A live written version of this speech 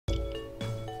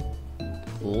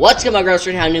What's good, my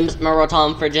grocery town noobs, my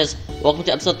Rotom Fridges? Welcome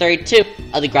to episode 32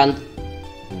 of the Grand...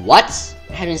 What?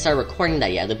 I haven't even started recording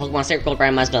that yet. The Pokemon Sacred Gold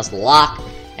Randomized Nuzlocke.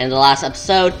 And in the last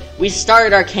episode, we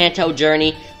started our Kanto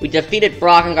journey. We defeated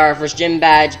Brock and got our first gym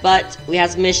badge, but we had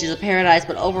some issues with Paradise,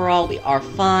 but overall, we are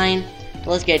fine.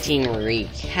 So let's get a team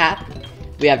recap.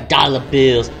 We have dollar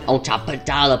bills on top of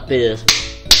dollar bills.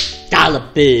 Dollar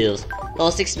bills. Level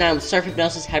 69 with Surf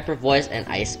Hypnosis, Hyper Voice, and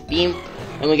Ice Beam.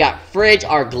 Then we got Fridge,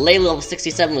 our Glalie level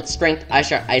 67 with Strength, Ice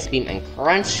Shard, Ice Beam, and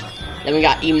Crunch. Then we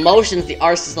got Emotions, the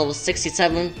Arceus level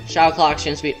 67, Shadow Claw,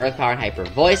 Extreme Speed, Earth Power, and Hyper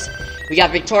Voice. We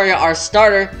got Victoria, our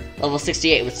starter, level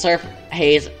 68 with Surf,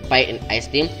 Haze, Bite, and Ice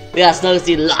Beam. We got Snow's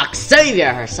the Lock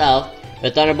Savior herself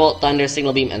with Thunderbolt, Thunder,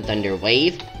 Signal Beam, and Thunder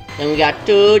Wave. Then we got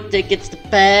 2 tickets to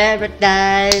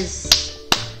paradise.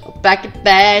 Back to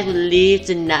back, we leave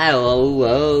tonight.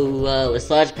 Whoa. With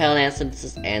Sludge, Pale,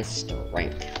 Synthesis, and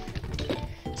Strength.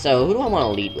 So, who do I want to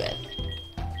lead with?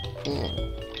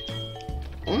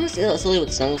 I want to lead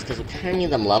with Snuggles because we kind of need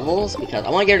them levels. Because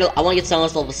I want to get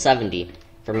Snuggles level 70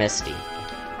 for Misty.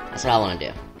 That's what I want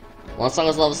to do. Once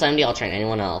Snuggles level 70, I'll train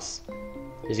anyone else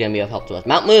who's gonna be of help to us.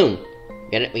 Mount Moon.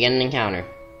 We get an encounter.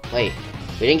 Wait,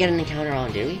 we didn't get an encounter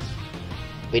on, did we?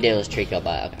 We did. It was Trico,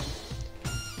 but okay.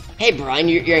 Hey Brian,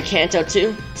 you're in Kanto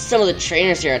too? Some of the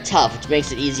trainers here are tough, which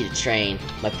makes it easy to train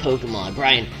my Pokemon.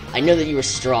 Brian, I know that you were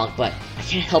strong, but I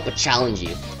can't help but challenge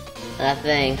you.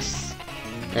 Thanks.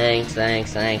 Thanks.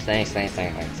 Okay.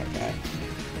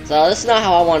 So this is not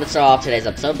how I wanted to start off today's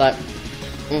episode, but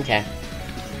okay.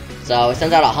 So we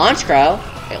sent out a Honchkrow.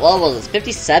 Okay, what level is this?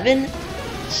 57?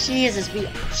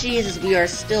 Jesus, we are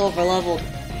still over leveled.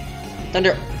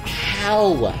 Thunder,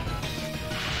 how?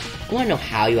 I want to know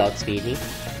how you outspeed me.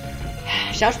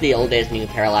 Shout out to the old days when you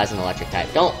could paralyze an electric type.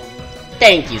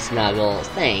 Thank you, Snuggles.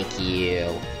 Thank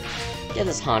you. Get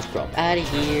this Honchkrow out of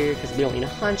here, because we don't need a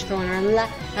Honchkrow in our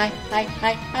lives.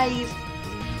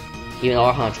 Even though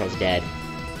our Honchkrow's dead.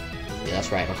 Yeah,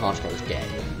 that's right, our Honchkrow's dead.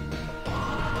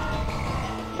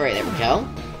 Alright, there we go.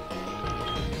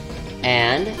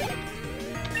 And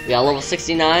we got level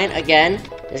 69 again.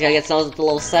 Just gotta get Snuggles up to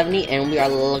level 70, and we are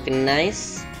looking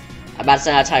nice. I'm about to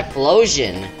send out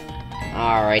Typhlosion.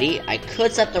 Alrighty, I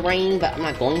could set the rain, but I'm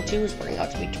not going to. Let's bring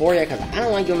out to Victoria, because I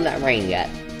don't want to give him that rain yet.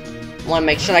 I want to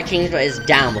make sure that Kingdra is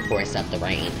down before I set the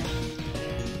rain.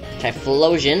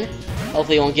 Typhlosion.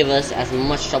 Hopefully it won't give us as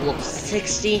much trouble.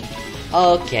 60.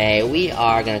 Okay, we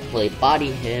are going to completely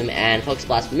body him, and Focus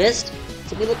Blast missed,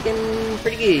 so we're looking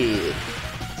pretty good.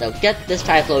 So get this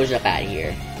Typhlosion up out of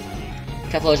here.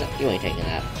 Typhlosion, you ain't taking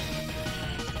that.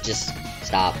 Just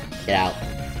stop. Get out.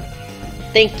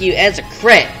 Thank you, and it's a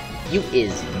crit! You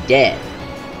is dead.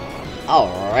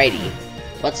 Alrighty.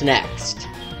 What's next?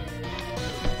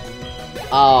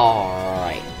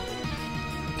 Alright.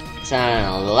 It's an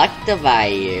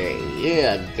Electivire.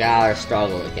 Yeah, gotta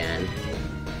struggle again.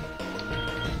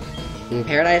 And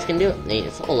Paradise can do it.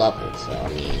 It's low level, so I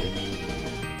mean...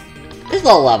 It's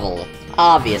low level,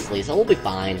 obviously, so we'll be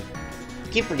fine.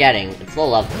 Keep forgetting, it's low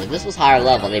level. If this was higher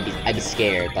level, I'd be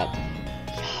scared, but...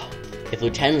 If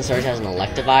Lieutenant Surge has an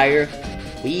Electivire,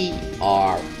 we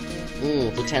are...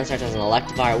 if Lieutenant Surge has an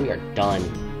Electivire, we are done.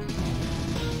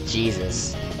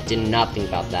 Jesus. Did not think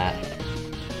about that.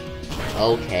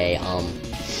 Okay,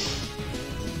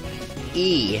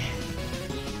 E.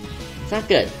 It's not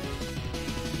good.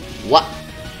 What?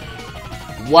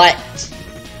 What?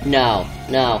 No.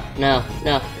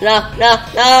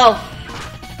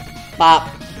 Bop.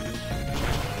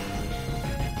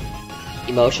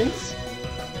 Emotions?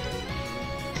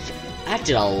 That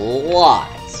did a lot.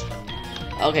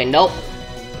 Okay, nope.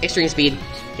 Extreme Speed.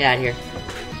 Get out of here.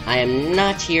 I am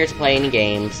not here to play any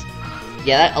games.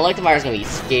 Yeah, that Electivire is gonna be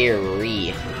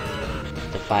scary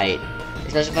to fight.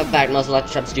 Especially if the fact most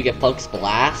electric traps do get Focus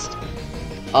Blast.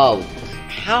 Oh,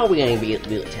 how are we gonna beat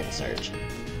Lieutenant Surge?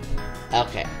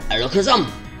 Okay, Alakazam!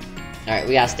 Alright,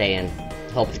 we gotta stay in.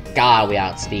 Hope to God we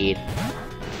outspeed.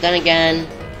 Then again,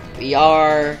 we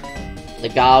are the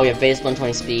God, we have base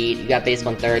 120 speed, you got base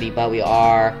 130, but we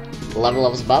are 11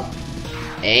 levels above.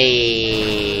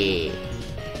 Hey.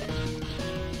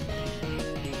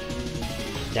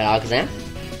 Is that Alakazam?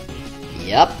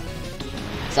 Yep.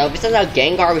 So if we send out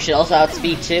Gengar, we should also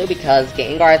outspeed too, because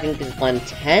Gengar I think is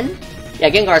 110? Yeah,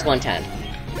 Gengar is 110.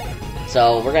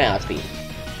 So we're gonna outspeed.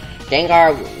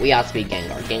 Gengar, we outspeed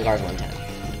Gengar. Gengar's 110.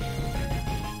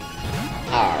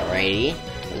 Alrighty.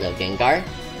 Hello, Gengar.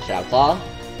 Shadow Claw.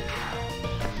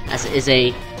 That is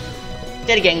a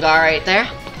dead Gengar right there.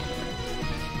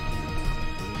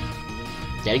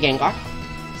 Dead Gengar.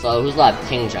 So who's left?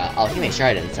 Kingdra. Oh, he made sure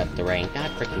I didn't set the rain.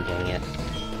 God freaking dang it.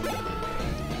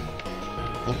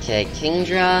 Okay,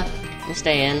 Kingdra. I'm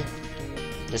staying.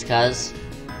 Just cuz.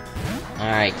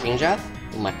 Alright, Kingdra.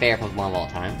 My favorite Pokemon of all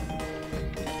time.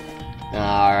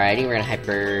 Alrighty, we're gonna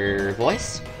Hyper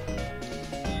Voice.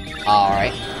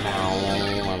 Alright.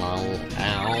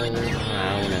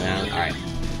 Alright.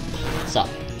 So,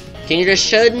 Kingdra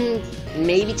should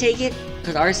maybe take it,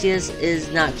 because Arceus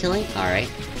is not killing. Alright.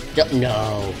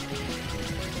 No.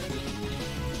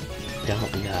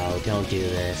 Don't do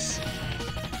this.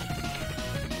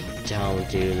 Don't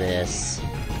do this.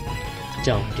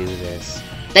 Don't do this.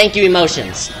 Thank you,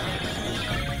 emotions!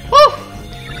 Woo!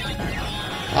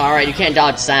 Alright, you can't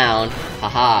dodge sound.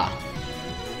 Haha.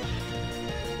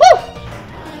 Woo!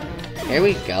 Here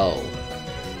we go.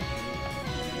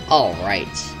 Alright.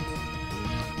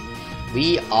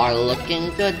 We are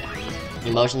looking good.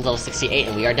 Emotions level 68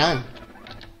 and we are done.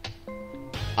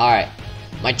 Alright.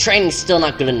 My training's still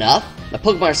not good enough. My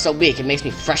Pokemon are so weak, it makes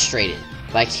me frustrated.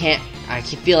 But I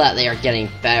can feel that they are getting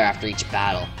better after each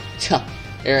battle.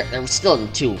 They're still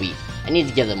too weak. I need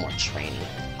to give them more training.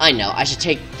 I know, I should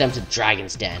take them to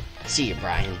Dragon's Den. See you,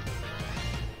 Brian.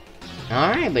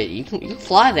 Alright, but you can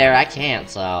fly there, I can't,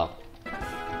 so...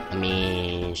 I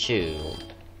mean, shoot.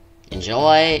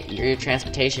 Enjoy your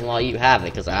transportation while you have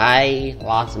it, because I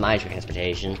lost my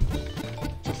transportation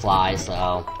to fly,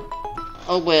 so...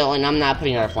 Oh well, and I'm not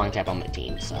putting another flying type on my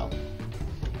team, so...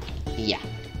 Yeah.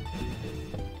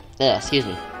 Excuse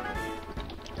me.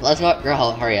 Let's go,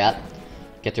 girl, hurry up.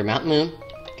 Get through Mount Moon,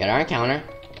 get our encounter,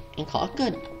 and call it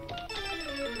good.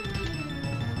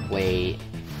 Wait,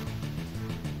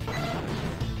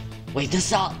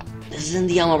 this isn't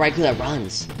the yellow Raikou that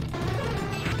runs.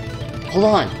 Hold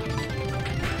on.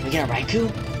 Can we get a Raikou?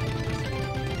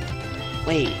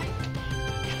 Wait.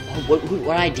 What did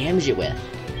I damage it with?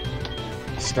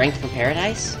 Strength from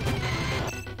Paradise?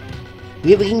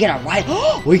 We can get a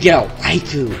Raikou. We get a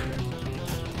Raikou.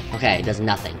 Okay, it does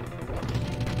nothing.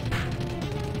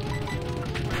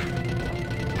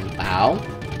 Wow.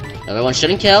 The other one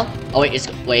shouldn't kill. Oh wait,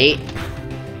 wait.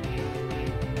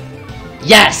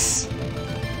 Yes!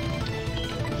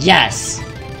 Yes!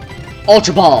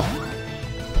 Ultra Ball!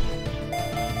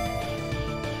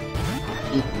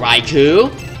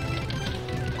 Raikou?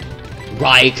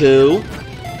 Raikou?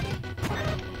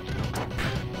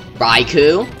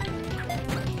 Raikou?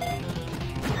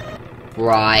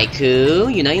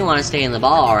 Raikou? You know you want to stay in the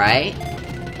ball, right?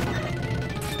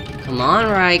 Come on,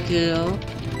 Raikou.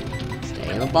 Stay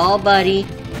in the ball, buddy.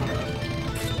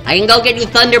 I can go get you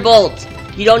Thunderbolt!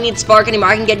 You don't need Spark anymore,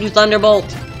 I can get you Thunderbolt!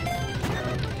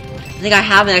 I think I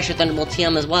have an extra Thunderbolt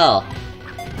TM as well.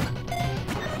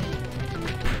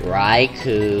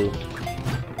 Raikou.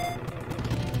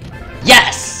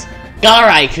 Yes! Got a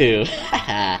Raikou!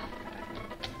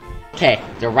 Okay,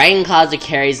 the Rain Cloud that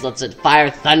carries lets it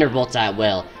fire Thunderbolts at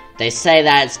will. They say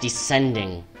that it's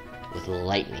descending with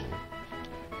lightning.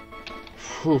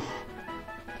 Whew.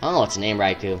 I don't know what to name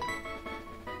Raikou.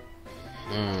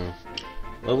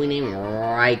 What do we name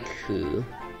Raikou?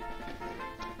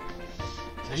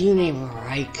 What do you name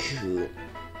Raikou?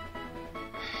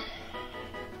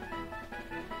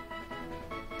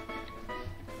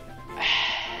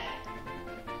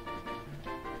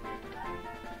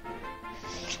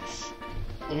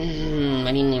 What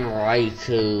do you name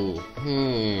Raikou?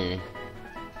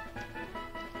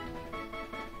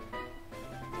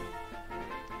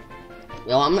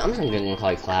 Well, I'm just gonna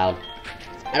call you Cloud.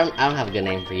 I don't have a good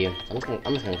name for you. I'm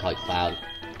just gonna call you Cloud.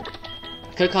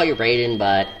 Could call you Raiden,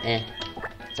 but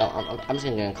So I'm just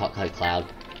gonna call you Cloud.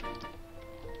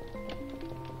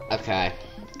 Okay.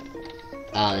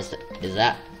 Is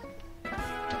that?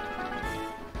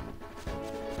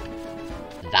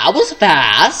 That was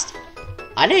fast.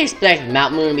 I didn't expect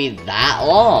Mount Moon to be that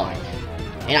long.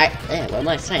 And what am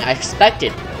I saying? I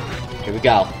expected. Here we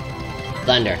go.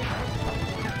 Thunder.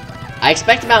 I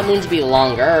expected Mount Moon to be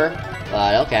longer,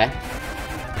 but okay.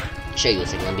 Show you a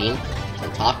Signal Beam. That's what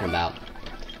I'm talking about.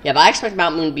 Yeah, but I expect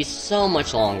Mount Moon to be so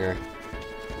much longer.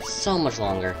 So much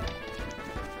longer.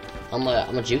 I'm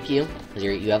gonna juke you, because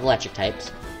you have electric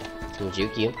types. I'm gonna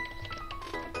juke you.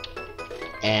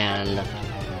 And,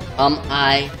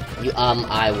 I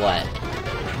what?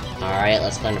 Alright,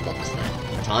 let's Thunderbolt this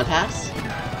thing. Baton Pass?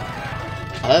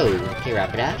 Oh, okay,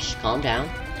 Rapidash, calm down.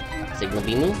 Signal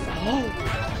Beam move? Oh!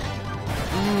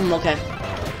 Okay.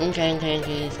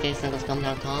 Okay, Snuggles, calm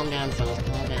down, Snuggles,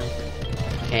 calm down.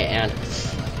 Okay, and...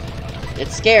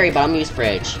 It's scary, but I'm gonna use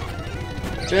Fridge.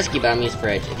 It's risky, but I'm gonna use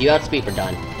Fridge. If you outspeed, we're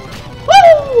done.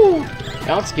 Woo!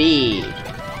 Outspeed!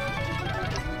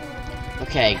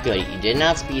 Okay, good. You didn't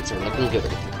outspeed, so we're looking good.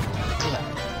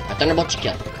 A Thunderbolt should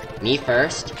kill. Me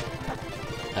first.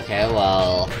 Okay,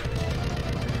 well...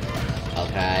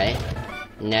 Okay.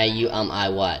 Now you, I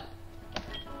what?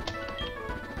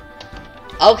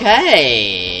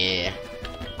 Okay!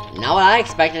 Not what I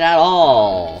expected at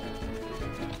all.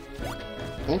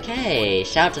 Okay,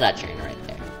 shout out to that train right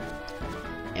there.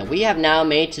 And we have now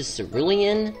made to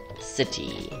Cerulean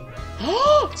City.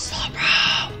 Oh,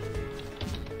 Slowbro!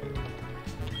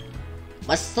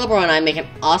 My Slowbro and I make an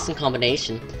awesome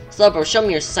combination. Slowbro, show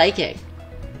me your psychic.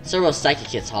 Slowbro's psychic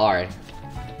hits hard.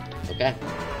 Okay.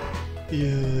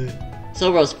 Yeah.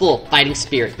 Slowbro's full of fighting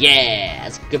spirit. Yeah,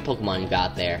 that's a good Pokemon you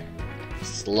got there.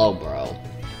 Slowbro.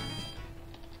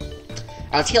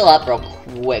 Let's heal up real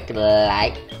quick,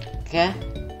 like. Okay.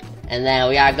 And then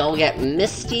we gotta go get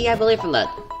Misty, I believe, from the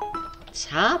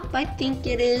top, I think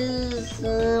it is.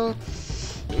 I'm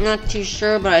not too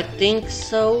sure, but I think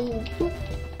so.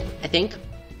 I think.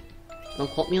 Don't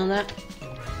quote me on that.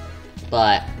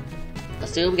 But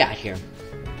let's see what we got here.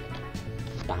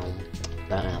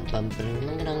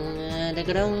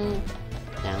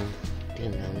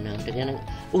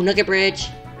 Ooh, Nugget Bridge.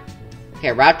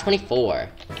 Okay, Route 24.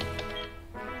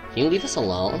 Can you leave us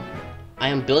alone? I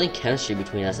am building chemistry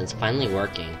between us and it's finally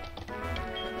working.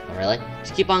 Oh, really?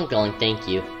 Just keep on going, thank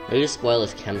you. Ready to spoil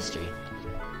this chemistry.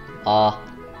 Oh,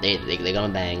 they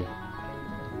gonna bang.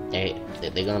 They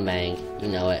gonna bang. You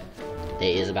know it.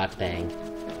 They is about to bang.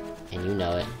 And you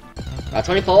know it. Route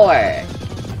 24!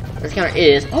 This counter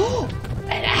is... Oh!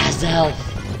 An Azelf!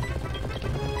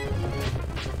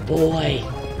 Boy.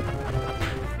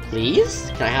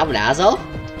 Please? Can I have an Azelf?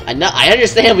 I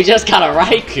understand we just got a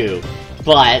Raikou.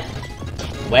 But...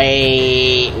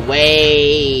 Wait.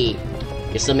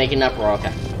 You're still making up for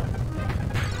okay.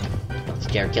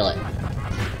 Scare, kill it.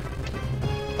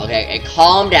 Okay,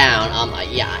 calm down.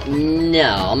 Yeah,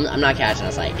 no, I'm not catching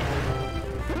a psychic.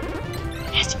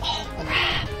 Yes, oh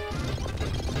crap.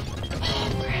 Oh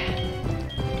crap.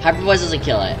 Hyper Voice doesn't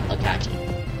kill it. I'll catch it.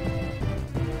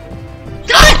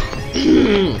 God!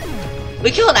 We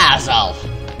killed Azelf.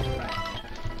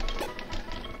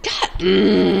 God.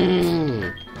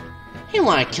 I didn't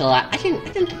want to kill that. I didn't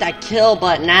think that kill,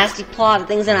 but nasty plot. The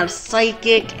thing's gonna have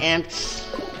psychic and.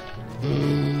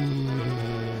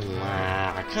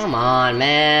 Come on,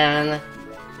 man.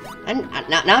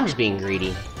 Now I'm just being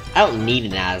greedy. I don't need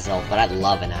an Azelf, but I'd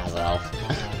love an Azelf.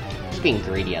 Just being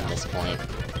greedy at this point.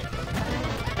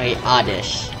 Okay,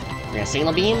 Oddish. We're gonna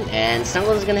Signal Beam, and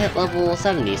Snuggles is gonna hit level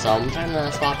 70, so I'm trying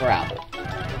to swap her out.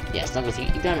 Yeah, Snuggles,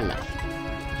 you've done enough.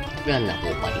 You've done enough,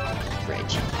 little buddy.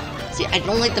 Fridge. See, I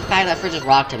don't like the fact that Fridge is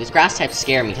rock type. These grass types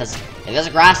scare me, because if there's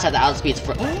a grass type that outspeeds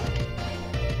Fridge.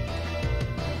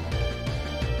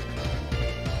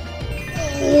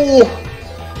 Oh!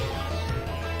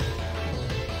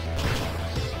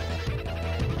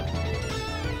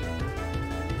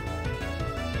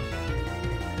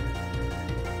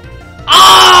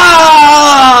 Ah!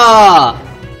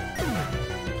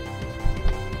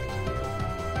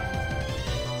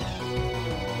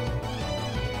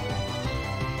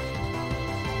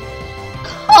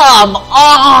 Come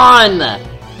on!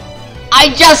 I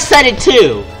just said it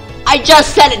too! I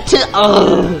just said it too!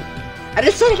 Ugh! I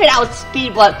just said it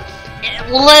outspeed, but it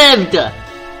lived!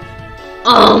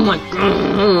 Oh my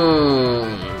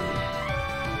god!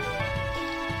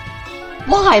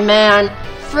 Why, man?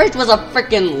 Fridge was a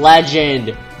freaking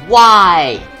legend!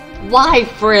 Why? Why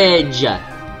Fridge?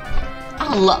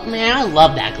 I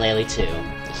love that Glalie too.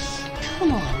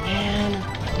 Come on, man. I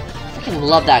freaking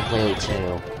love that Glalie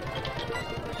too.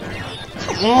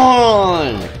 Come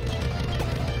on!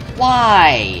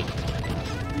 Why?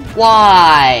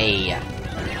 Why?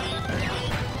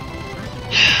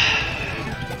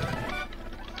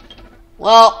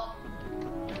 Well,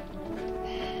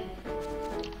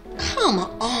 come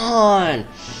on.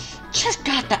 Just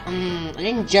got the I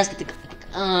didn't just get the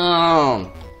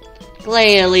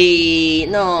Glalie,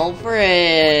 no,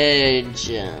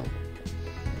 Fridge.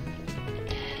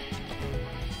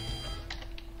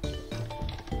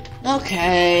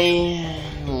 Okay.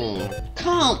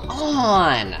 Come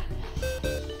on.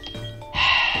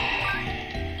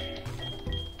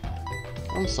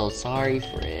 I'm so sorry,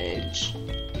 Fridge.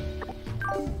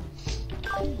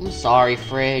 I'm sorry,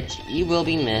 Fridge. You will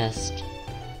be missed.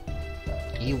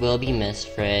 You will be missed,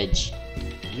 Fridge.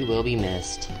 You will be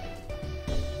missed.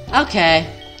 Okay.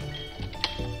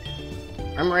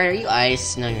 Are you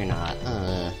ice? No, you're not.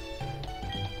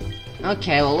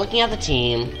 Okay, well, looking at the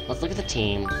team. Let's look at the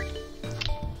team.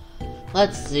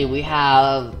 Let's see, we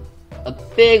have a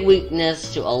big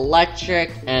weakness to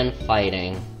electric and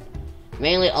fighting.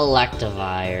 Mainly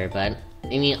Electivire, but I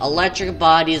mean, electric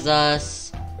bodies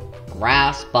us,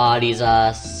 grass bodies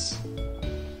us.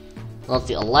 Let's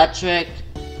see, electric,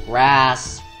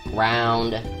 grass,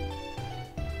 ground.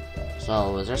 So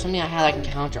So, is there something I have that can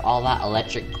counter all that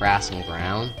electric, grass, and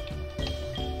ground?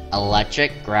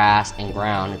 Electric, grass, and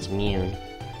ground, it's immune.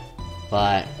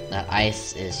 But that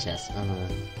ice is just...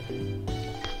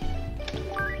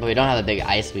 But we don't have a big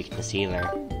ice weakness either.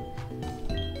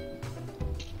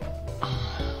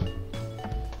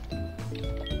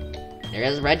 There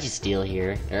is Registeel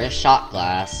here. There is Shot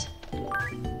Glass.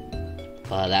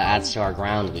 But that adds to our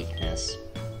ground weakness.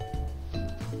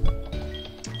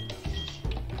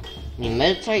 I mean,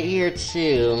 Meditite here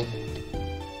too.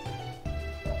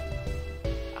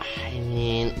 I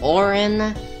mean,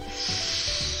 Orin.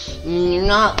 You're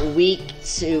not weak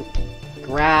to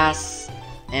grass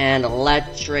and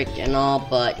electric and all,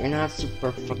 but you're not super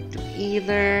effective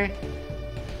either.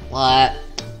 But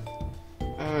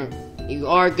you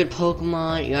are a good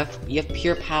Pokemon. You have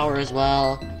pure power as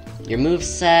well. Your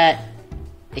moveset,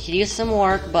 it could use some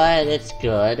work, but it's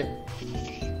good.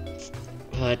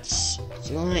 But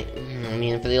I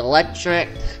mean, for the electric,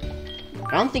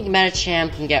 I don't think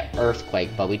Medicham can get Earthquake,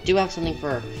 but we do have something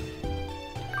for.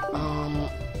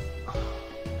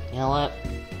 You know what?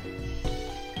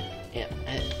 Yeah,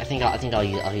 I think I'll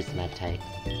use the Meditite.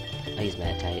 I'll use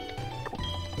Meditite.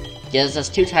 Gives us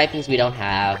 2 typings we don't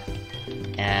have,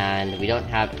 and we don't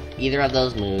have either of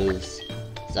those moves.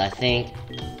 So I think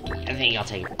I'll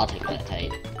take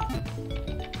Meditite.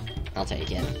 I'll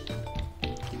take it.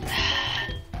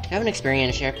 Do I have an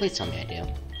experience share? Please tell me I do.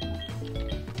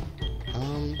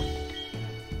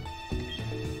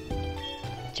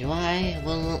 Do I?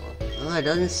 Well, it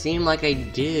doesn't seem like I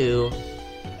do.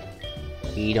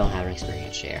 You don't have an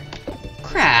experience share.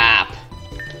 Crap!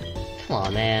 Come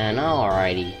on, man.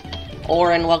 Alrighty.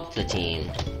 Orin, welcome to the team.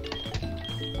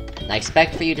 I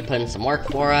expect for you to put in some work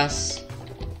for us.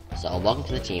 So, welcome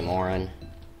to the team, Orin.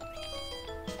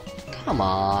 Come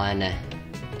on.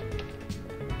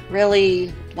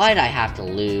 Really? Why did I have to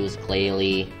lose,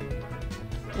 Glalie?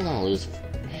 I don't want to lose.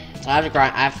 So I have to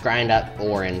grind up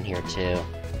Orin here too.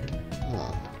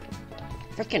 Oh.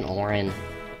 Frickin' Orin.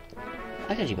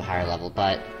 I could do a higher level,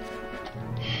 but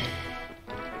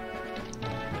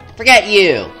forget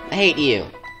you. I hate you.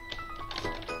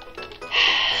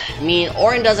 I mean,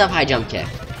 Orin does have high jump kick.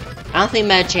 I don't think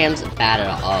Medicham's bad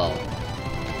at all.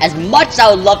 As much as I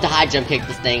would love to high jump kick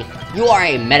this thing, you are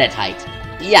a Meditite.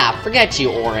 Yeah, forget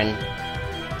you, Orin.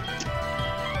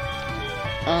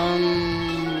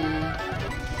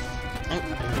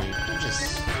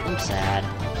 I'm sad.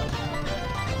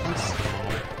 I'm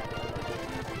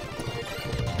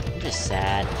just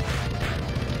sad.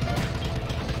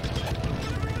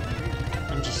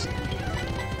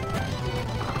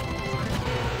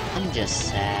 I'm just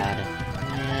sad,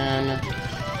 man.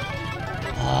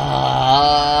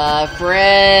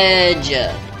 Fridge!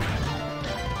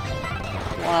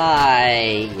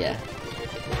 Why?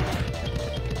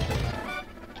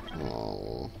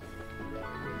 Oh.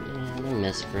 Man, I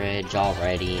miss Fridge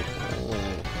already. Oh.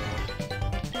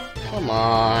 Come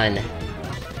on.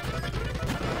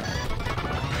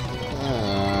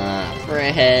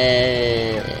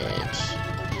 Fridge.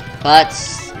 But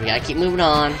we gotta keep moving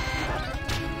on.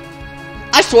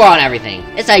 I swore on everything.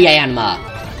 It's a Yanma.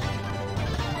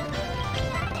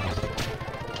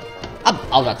 I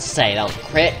was about to say that was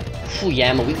crit.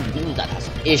 Yanma, we would have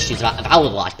some issues. If I would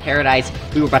have lost Paradise,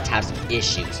 we were about to have some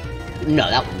issues. No,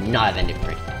 that would not have ended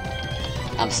pretty.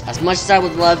 As much as I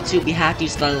would love to, we have to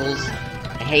use Snuggles.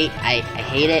 I hate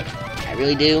it. I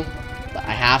really do. But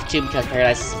I have to because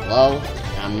Paradise is low.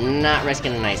 And I'm not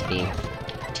risking an Ice Beam.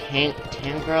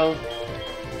 Tangrowth.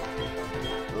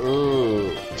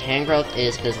 Ooh. Tangrowth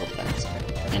is physical defense.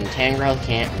 And Tangrowth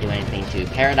can't do anything to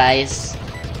Paradise.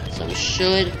 So we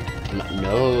should...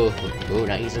 No. Ooh,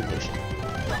 not using potion.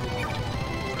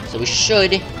 So we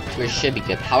should be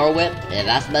good. Power Whip. If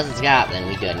that's the best it's got, then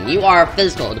we good. And you are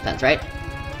physical defense, right?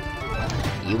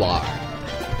 You are.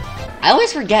 I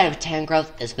always forget if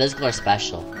Tangrowth is physical or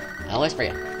special. I always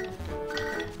forget.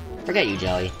 Forget you,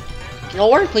 Joey. Can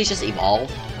Orin please just evolve?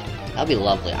 That'd be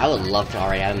lovely. I would love to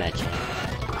already have a Medichamp.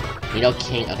 You know,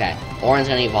 King. Okay, Orin's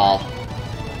gonna evolve.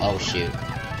 Oh shoot.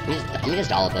 Let me just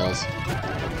dollar bills.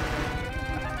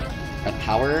 Red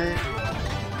power.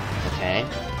 Okay.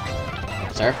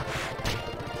 Surf.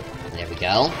 There we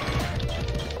go.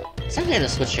 It's not gonna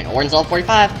switch train. Orin's level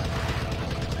 45.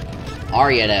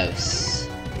 Ariados.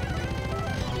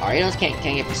 Ariados can't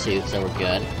get pursued, so we're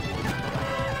good.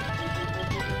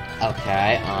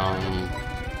 Okay, I'm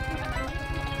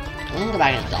gonna go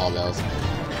back into dollar bills.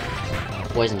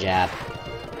 Poison jab.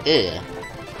 Ew.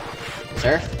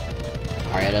 Surf.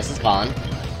 Ariados is gone.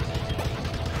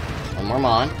 One more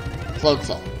Mon.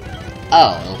 Floatzel.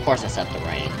 Oh, and of course I set the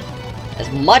rain. As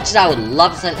much as I would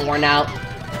love to send Orin out,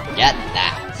 Get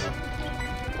that.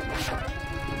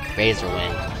 Razor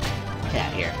Wind. Get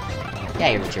out of here. Get out of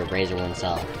here with your Razor Wind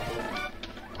self.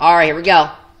 Alright, here we go.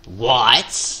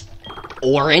 What?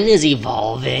 Orin is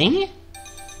evolving?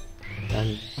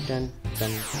 Dun dun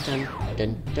dun dun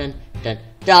dun dun dun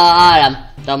dum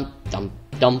dum dum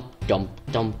dum dum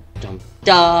dum dum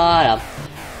dum.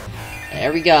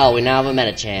 There we go, we now have a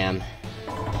Medicham.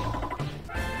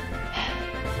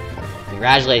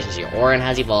 Congratulations, your Orin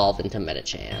has evolved into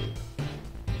Medicham.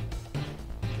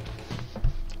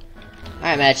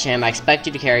 Alright, Medicham, I expect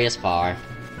you to carry us far.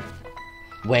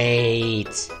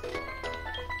 Wait.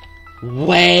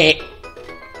 Wait.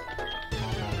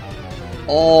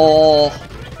 Oh.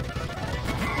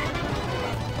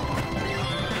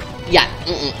 Yeah,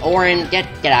 Orin, get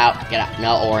out, get out.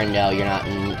 No, Orin, no, you're not.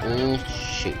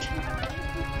 Shoot.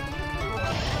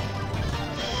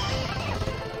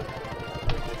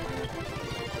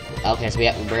 Okay, so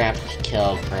we're gonna have to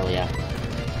kill Curlia.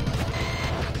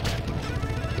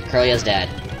 Curlia's dead.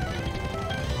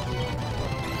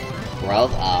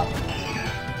 Growth up.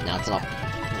 Now it's enough.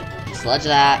 Sludge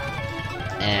that.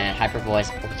 And Hyper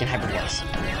Voice. Oh, we can Hyper Voice.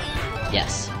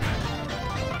 Yes.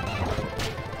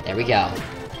 There we go.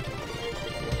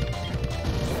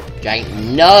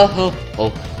 Dragon. No!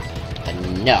 Oh.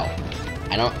 No.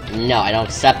 I don't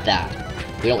accept that.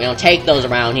 We don't take those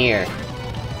around here.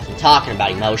 I'm talking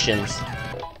about emotions.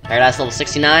 Paradise level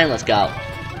 69, let's go.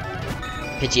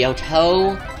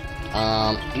 Pidgeotto.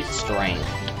 Use Strength.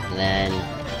 And then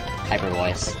Hyper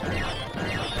Voice.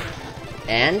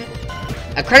 And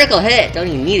a critical hit! Don't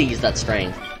even need to use that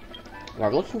Strength.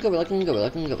 We're looking good, we're looking good, we're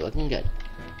looking good, we're looking good.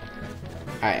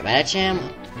 Alright, Medicham.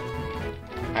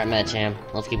 Alright, Medicham.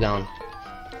 Let's keep going.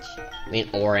 I mean,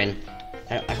 Orin.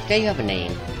 I forget you have a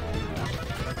name.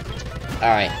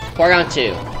 Alright, Porygon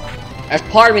 2. There's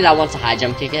part of me that wants to high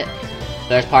jump kick it. But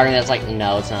there's part of me that's like,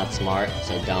 no, it's not smart,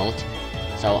 so don't.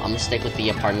 So I'm gonna stick with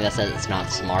the part of me that says it's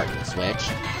not smart and switch.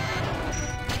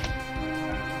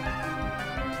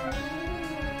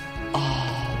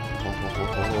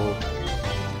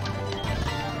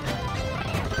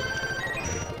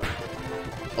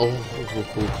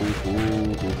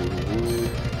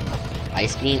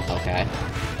 Ice Beam? Okay.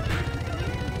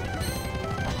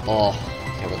 Oh,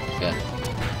 okay, we're good.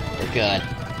 We're good.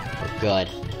 We're good.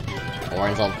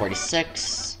 Orange level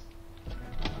 46.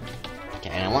 Okay,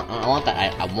 and I want that.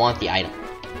 I want the item.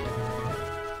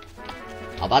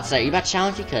 I'm about to say, are you about to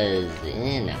challenge me? Cause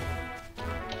no.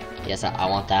 Yes, I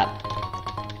want that.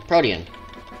 Protean.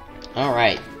 All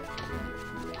right.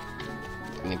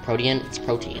 I mean, Protean. It's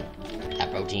protein. That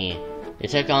protein. You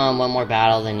took on one more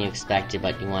battle than you expected,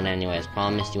 but you won anyways.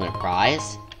 Promised you win a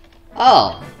prize?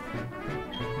 Oh!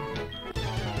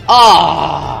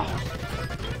 Oh!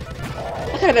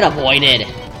 That could have been avoided.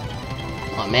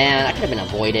 Oh man, that could have been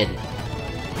avoided.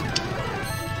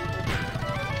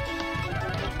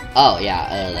 Oh yeah,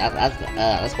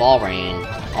 that's Walrein.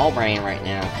 Walrein right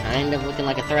now, kind of looking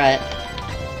like a threat.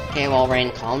 Okay,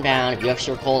 Walrein, calm down. If you have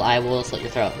sure cold, I will slit your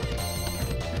throat.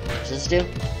 What does this do?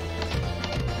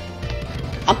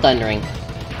 I'm thundering.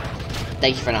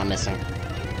 Thank you for not missing.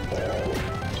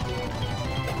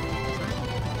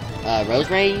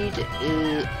 Roserade?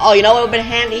 Oh, you know what would have been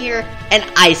handy here? An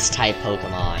Ice-type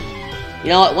Pokemon. You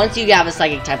know what? Once you have a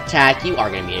Psychic-type attack, you are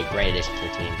going to be a great addition to the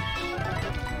team.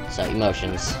 So,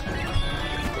 emotions.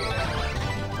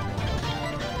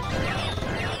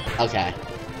 Okay.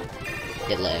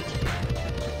 It lived.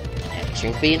 And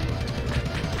Extreme Speed.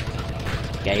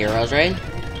 Get your Roserade.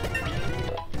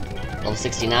 Level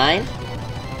 69.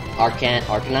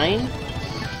 Arcanine.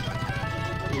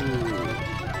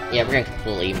 Yeah, we're gonna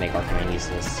completely make Arcanine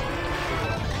useless.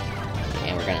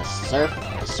 And we're gonna Surf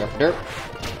Dirt.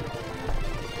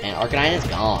 And Arcanine is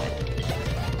gone.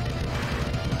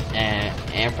 And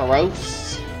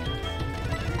Ampharos.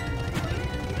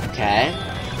 Okay.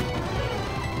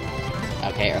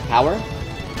 Okay, Earth Power.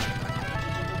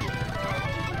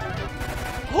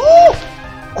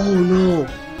 Oh no!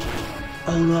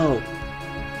 Oh no!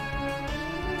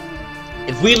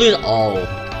 If we lose, oh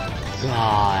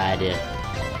god,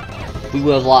 we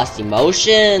would have lost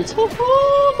emotions. Oh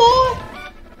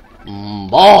boy,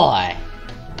 boy.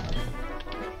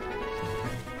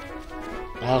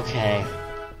 Okay,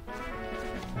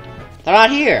 they're not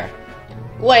here.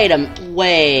 Wait.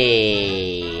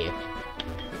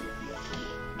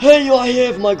 Hey, I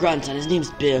have my grandson. His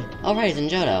name's Bill. All right, then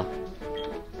Johto.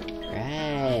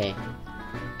 Right.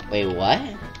 Wait, what?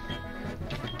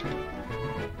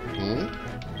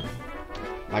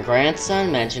 My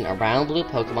grandson mentioned a round blue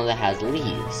Pokemon that has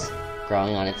leaves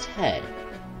growing on its head.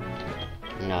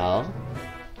 No.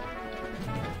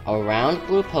 A round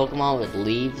blue Pokemon with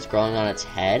leaves growing on its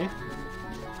head?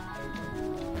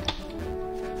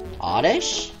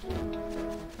 Oddish?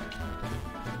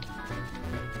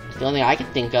 It's the only thing I can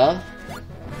think of.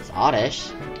 It's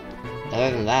Oddish.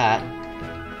 Other than that,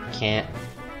 can't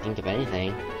think of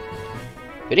anything.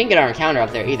 We didn't get our encounter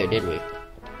up there either, did we?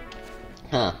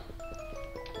 Huh.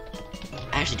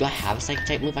 Actually, do I have a Psychic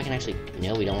type move I can actually...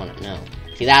 No, we don't want to know.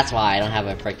 See, that's why I don't have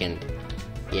a freaking...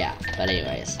 Yeah, but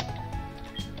anyways.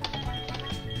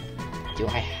 Do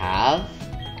I have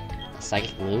a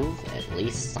Psychic move? At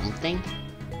least something?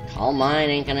 Calm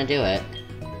Mind ain't gonna do it.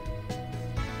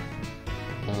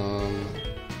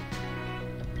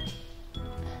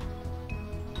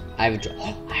 I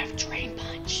have Drain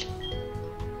Punch.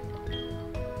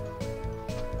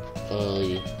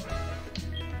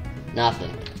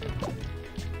 Nothing.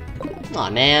 Aw,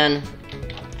 man.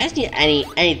 I just need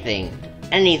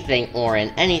anything,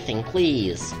 Orin. Anything,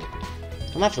 please.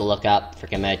 I'm gonna have to look up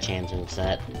freaking Medicham's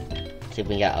moveset. See if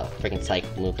we can get a freaking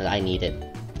Psychic move, because I need it.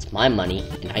 It's my money,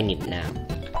 and I need it now.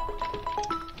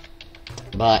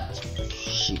 But,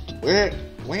 shoot. Where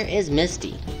is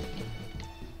Misty?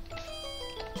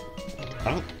 I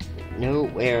don't know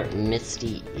where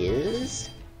Misty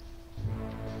is.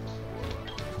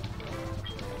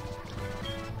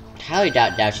 I highly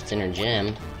doubt it's in her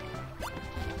gym.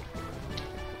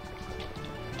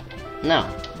 No.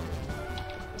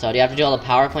 So do you have to do all the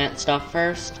power plant stuff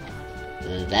first?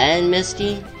 Then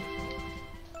Misty?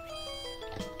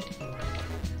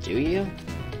 Do you?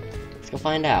 Let's go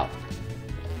find out.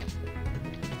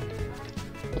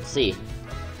 Let's see.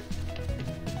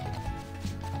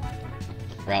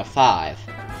 Route 5.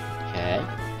 Okay.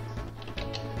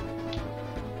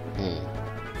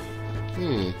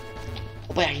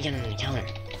 Oh wait, I can get an encounter.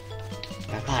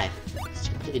 Route 5. It's a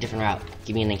completely different route.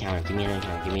 Give me an encounter, give me an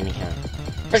encounter, give me an encounter.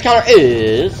 First encounter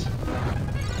is...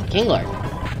 Kingler.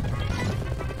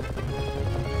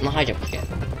 I'm a high jump kid.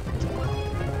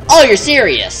 Oh, you're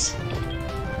serious!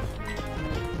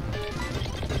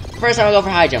 First time I go for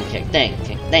high jump kick. Thanks,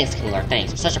 Kingler.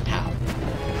 Thanks. You're such a pal.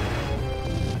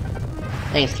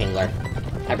 Thanks, Kingler.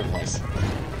 Hyper voice.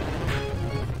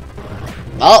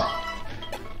 Oh!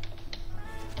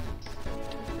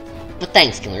 But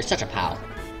thanks, Kingler. You're such a pal.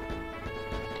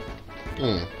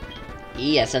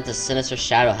 I sense a sinister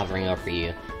shadow hovering over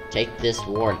you. Take this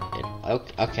ward.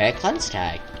 Okay, cleanse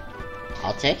tag.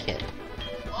 I'll take it.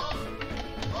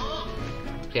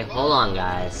 Okay, hold on,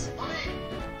 guys.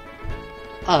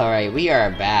 Alright, we are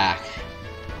back.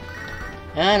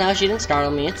 No, she didn't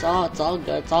startle me. It's all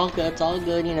good. It's all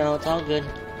good. You know, it's all good.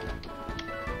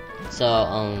 So,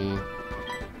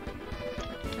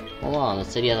 hold on. The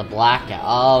city has a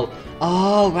blackout.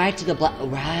 Oh, right to the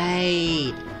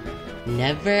right.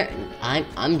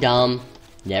 I'm dumb.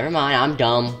 Never mind. I'm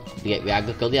dumb. We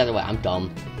gotta go the other way. I'm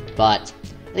dumb. But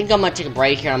I think I'm gonna take a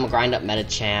break here. I'm gonna grind up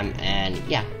Medicham, and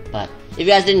yeah. But if you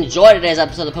guys did enjoy today's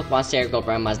episode of the Pokemon Series Gold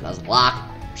Randomized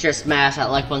Nuzlocke, be sure to smash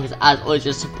that like button, because as always,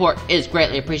 your support is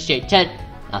greatly appreciated.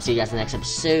 I'll see you guys in the next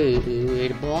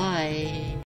episode. Bye.